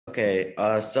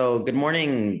So good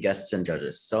morning, guests and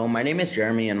judges. So my name is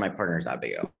Jeremy and my partner is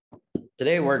Abigail.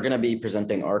 Today we're going to be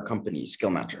presenting our company, Skill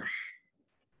Matcher.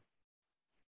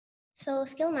 So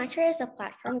Skill Matcher is a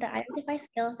platform that identifies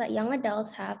skills that young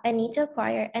adults have and need to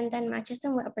acquire and then matches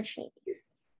them with opportunities.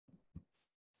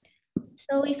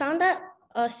 So we found that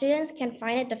students can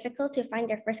find it difficult to find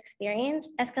their first experience,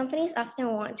 as companies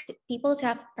often want people to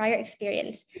have prior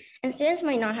experience, and students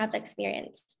might not have the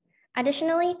experience.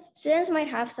 Additionally, students might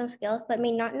have some skills but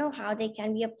may not know how they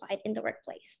can be applied in the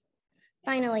workplace.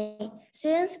 Finally,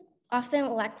 students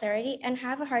often lack clarity and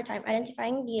have a hard time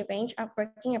identifying the range of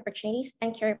working opportunities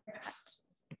and career paths.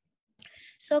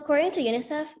 So according to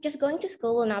UNICEF, just going to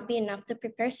school will not be enough to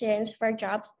prepare students for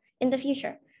jobs in the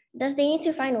future. Thus, they need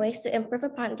to find ways to improve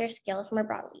upon their skills more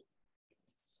broadly.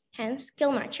 Hence,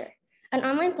 Skill Matcher, an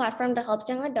online platform that helps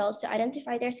young adults to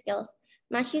identify their skills,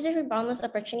 match users with boundless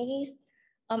opportunities,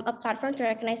 a platform to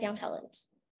recognize young talents.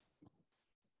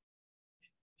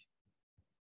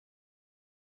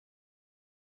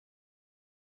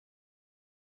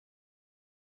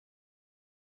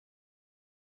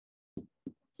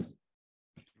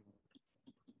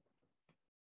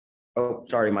 Oh,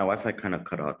 sorry, my Wi-Fi kind of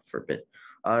cut out for a bit.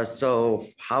 So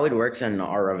how it works in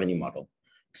our revenue model.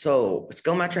 So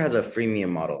Skill Matcher has a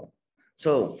freemium model.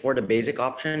 So for the basic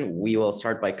option, we will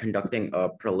start by conducting a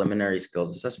preliminary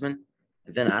skills assessment,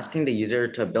 then asking the user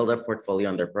to build a portfolio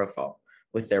on their profile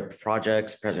with their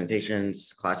projects,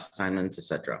 presentations, class assignments,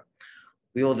 etc.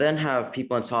 We will then have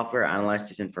people in software analyze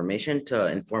this information to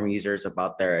inform users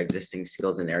about their existing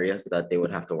skills and areas that they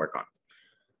would have to work on.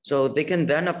 So they can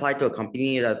then apply to a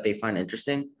company that they find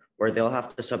interesting, where they'll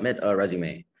have to submit a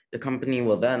resume. The company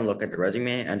will then look at the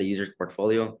resume and the user's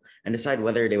portfolio and decide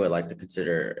whether they would like to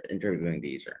consider interviewing the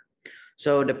user.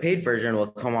 So the paid version will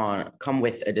come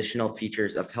with additional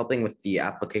features of helping with the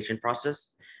application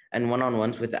process and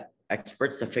one-on-ones with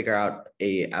experts to figure out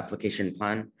a application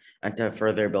plan and to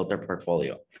further build their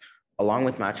portfolio, along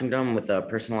with matching them with a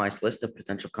personalized list of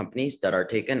potential companies that are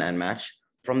taken and matched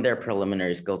from their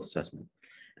preliminary skills assessment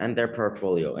and their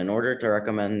portfolio in order to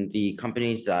recommend the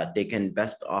companies that they can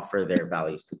best offer their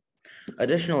values to.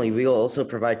 Additionally, we will also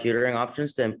provide tutoring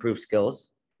options to improve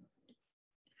skills.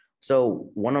 So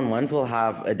one-on-ones will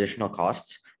have additional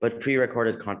costs, but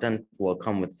pre-recorded content will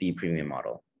come with the premium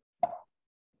model.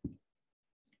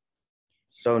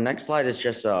 So next slide is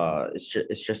just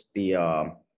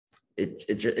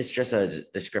it's just a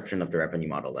description of the revenue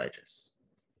model that I just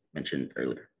mentioned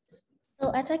earlier.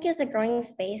 So EdTech is a growing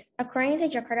space. According to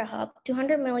Jakarta Hub,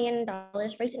 $200 million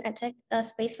raised in EdTech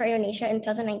space for Indonesia in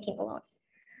 2019 alone.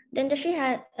 The industry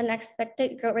had an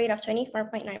expected growth rate of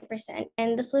 24.9%,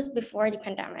 and this was before the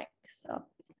pandemic.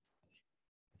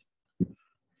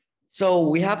 So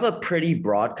we have a pretty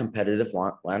broad competitive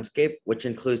landscape, which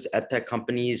includes EdTech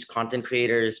companies, content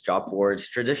creators, job boards,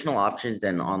 traditional options,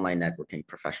 and online networking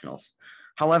professionals.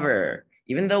 However,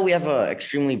 even though we have an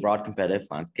extremely broad competitive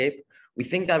landscape, we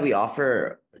think that we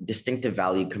offer distinctive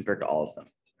value compared to all of them.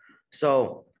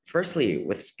 So firstly,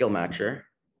 with Skill Matcher,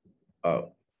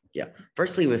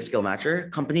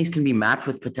 companies can be matched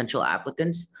with potential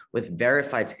applicants with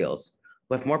verified skills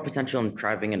who have more potential in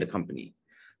thriving in the company.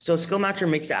 So Skill Matcher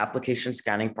makes the application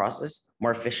scanning process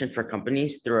more efficient for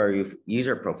companies through our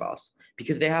user profiles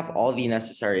because they have all the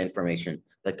necessary information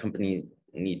that companies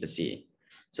need to see.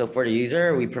 So for the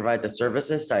user, we provide the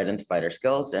services to identify their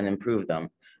skills and improve them,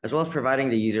 as well as providing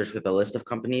the users with a list of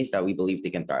companies that we believe they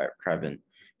can thrive in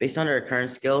based on their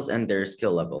current skills and their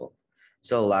skill level.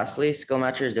 So lastly, Skill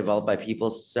Matcher is developed by people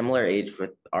similar age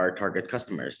with our target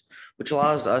customers, which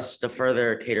allows us to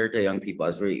further cater to young people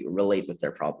as we relate with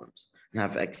their problems and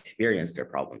have experienced their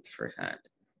problems firsthand.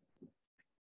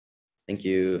 Thank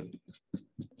you.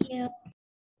 Thank you.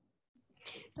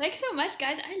 Thanks so much,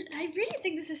 guys. I really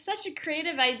think this is such a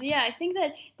creative idea. I think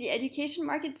that the education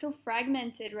market's so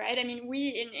fragmented, right? I mean, we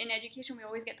in education, we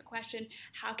always get the question,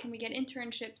 how can we get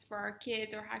internships for our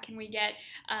kids, or how can we get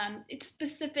it's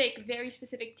specific, very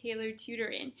specific tailored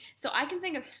tutoring? So I can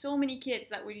think of so many kids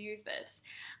that would use this.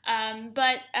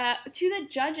 But to the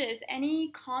judges, any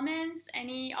comments,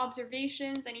 any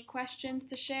observations, any questions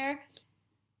to share?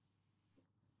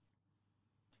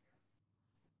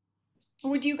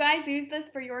 Would you guys use this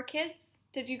for your kids?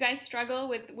 Did you guys struggle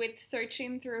with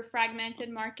searching through a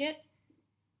fragmented market?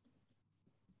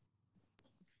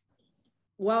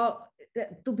 Well,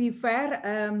 to be fair,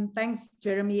 thanks,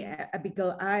 Jeremy,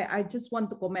 Abigail. I just want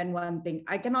to comment one thing.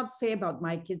 I cannot say about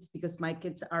my kids because my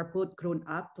kids are both grown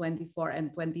up, 24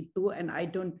 and 22, and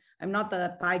I'm not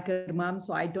a tiger mom,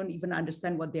 so I don't even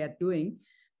understand what they are doing.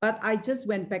 But I just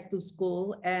went back to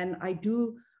school, and I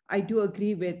do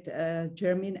agree with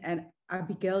Jeremy and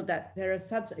Abigail, that there is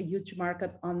such a huge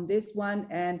market on this one.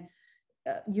 And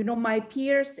my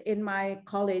peers in my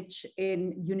college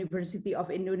in University of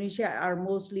Indonesia are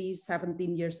mostly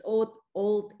 17 years old,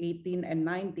 18 and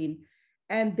 19.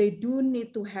 And they do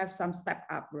need to have some step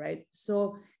up, right?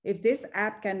 So if this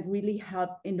app can really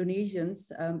help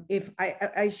Indonesians, if I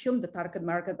assume the target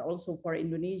market also for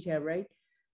Indonesia, right?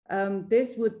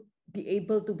 This would be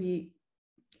able to be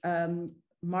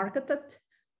marketed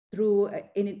through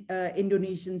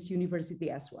Indonesian's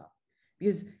university as well.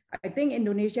 Because I think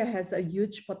Indonesia has a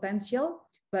huge potential,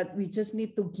 but we just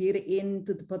need to gear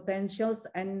into the potentials,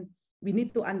 and we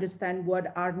need to understand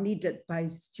what are needed by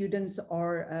students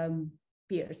or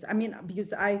peers. I mean,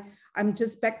 because I'm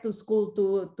just back to school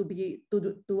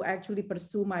to actually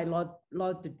pursue my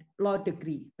law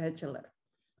degree, bachelor.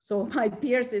 So my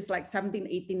peers is like 17,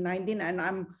 18, 19, and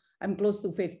I'm close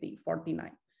to 50,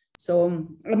 49. So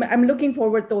I'm looking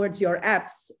forward towards your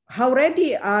apps. How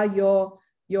ready are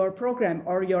your program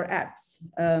or your apps?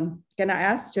 Can I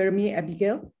ask Jeremy,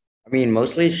 Abigail? I mean,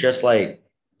 mostly it's just like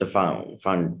the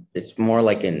fun. It's more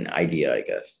like an idea, I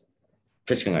guess.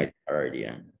 Pitching our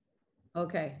idea.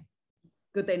 Okay,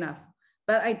 good enough.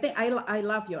 But I think I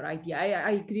love your idea.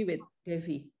 I agree with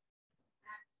Devi.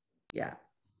 Yeah.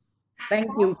 Thank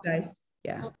you, guys.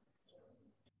 Yeah.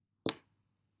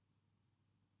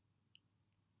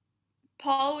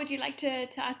 Paul, would you like to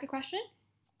ask a question?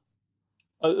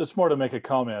 It's more to make a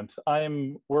comment.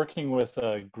 I'm working with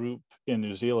a group in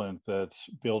New Zealand that's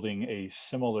building a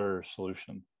similar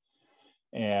solution.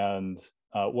 And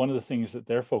one of the things that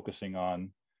they're focusing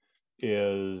on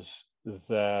is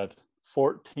that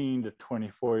 14 to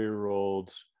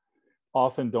 24-year-olds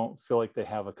often don't feel like they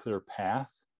have a clear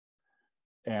path,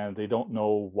 and they don't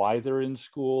know why they're in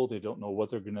school. They don't know what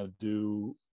they're going to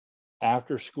do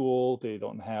after school. They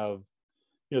don't have,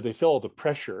 they feel all the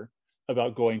pressure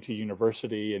about going to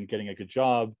university and getting a good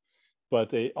job, but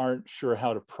they aren't sure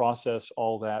how to process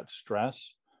all that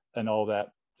stress and all that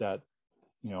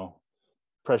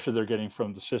pressure they're getting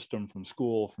from the system, from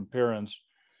school, from parents.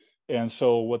 And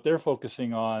so what they're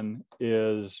focusing on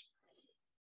is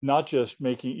not just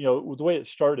making, the way it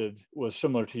started was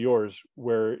similar to yours,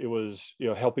 where it was,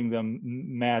 helping them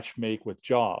match make with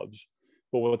jobs.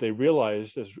 But what they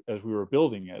realized as we were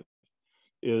building it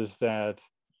is that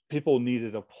people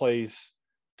needed a place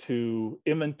to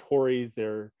inventory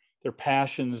their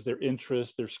passions, their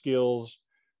interests, their skills,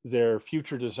 their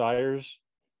future desires,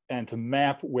 and to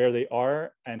map where they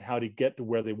are and how to get to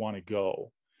where they want to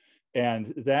go.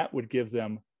 And that would give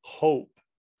them hope.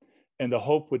 And the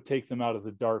hope would take them out of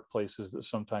the dark places that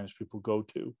sometimes people go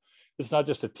to. It's not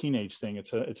just a teenage thing,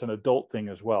 it's an adult thing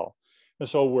as well. And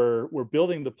so we're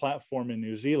building the platform in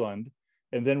New Zealand,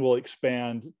 and then we'll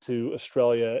expand to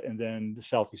Australia, and then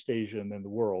Southeast Asia, and then the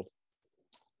world.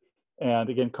 And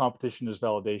again, competition is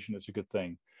validation. It's a good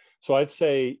thing. So I'd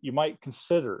say you might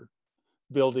consider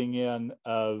building in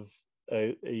a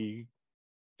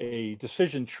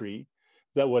decision tree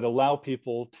that would allow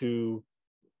people to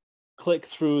click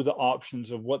through the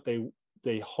options of what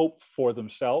they hope for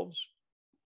themselves,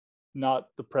 not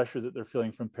the pressure that they're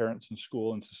feeling from parents and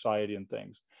school and society and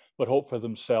things, but hope for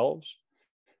themselves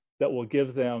that will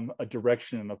give them a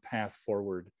direction and a path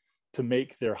forward to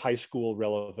make their high school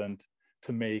relevant,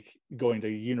 to make going to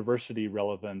university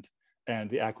relevant, and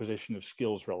the acquisition of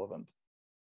skills relevant.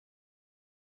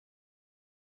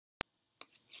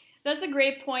 That's a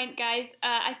great point, guys.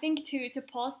 I think to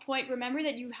Paul's point, remember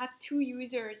that you have two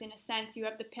users in a sense. You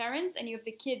have the parents and you have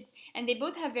the kids, and they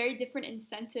both have very different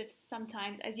incentives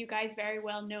sometimes, as you guys very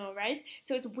well know, right?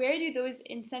 So it's where do those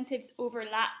incentives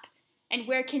overlap, and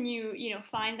where can you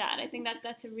find that? I think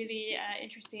that's a really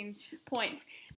interesting point.